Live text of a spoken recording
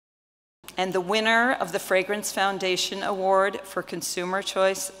And the winner of the Fragrance Foundation Award for Consumer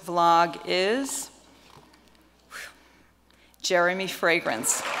Choice Vlog is Jeremy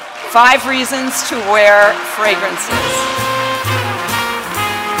Fragrance. 5 reasons to wear fragrances.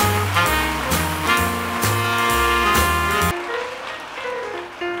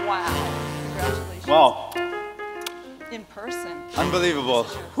 Wow. Congratulations. Wow. In person. Unbelievable.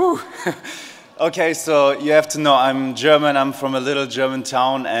 Whew. Okay, so you have to know I'm German, I'm from a little German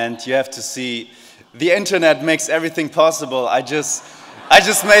town, and you have to see the internet makes everything possible. I just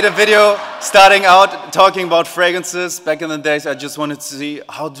made a video starting out talking about fragrances. Back in the days I just wanted to see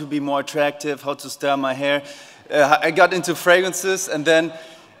how to be more attractive, how to style my hair. I got into fragrances, and then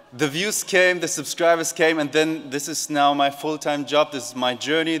the views came, the subscribers came, and then this is now my full-time job, this is my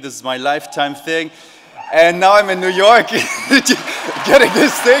journey, this is my lifetime thing. And now I'm in New York getting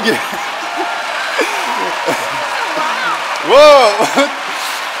this thing. Whoa!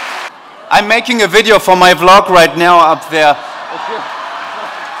 I'm making a video for my vlog right now up there.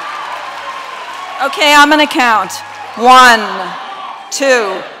 Okay, I'm gonna count. 1,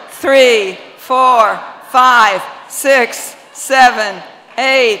 2, 3, 4, 5, 6, 7,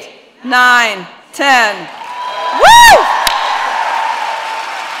 8, 9, 10. Woo!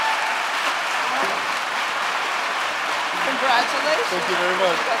 Congratulations. Thank you very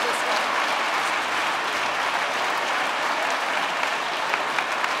much.